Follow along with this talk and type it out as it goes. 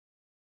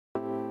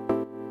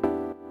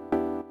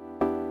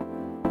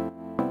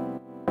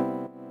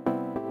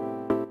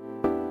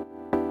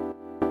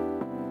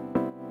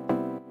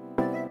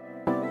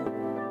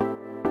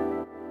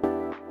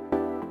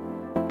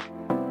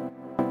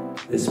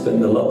they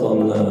spend a lot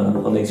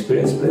on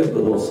experienced players,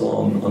 but also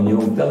on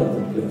young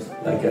talented players.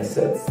 Like I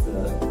said,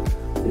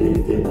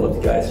 they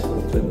bought guys for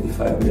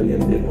 25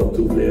 million. They bought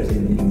 2 players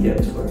in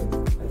Ghent for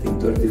I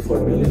think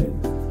 34 million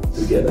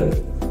together.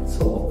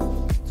 So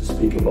to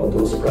speak about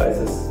those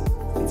prices,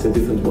 it's a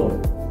different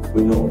world.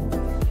 We know,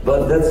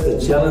 but that's the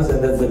challenge,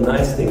 and that's the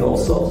nice thing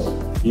also.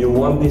 You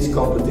want this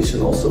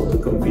competition also to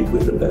compete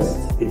with the best.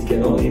 It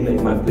can only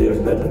make my players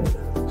better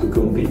to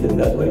compete in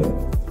that way.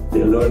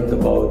 They learned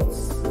about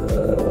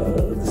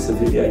the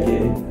Sevilla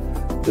game,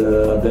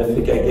 the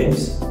Benfica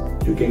games.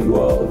 You can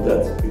go out of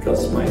that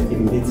because my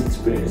team needs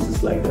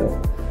experiences like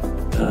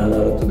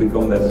that to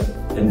become better.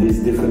 And these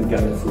different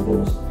kind of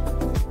footballs.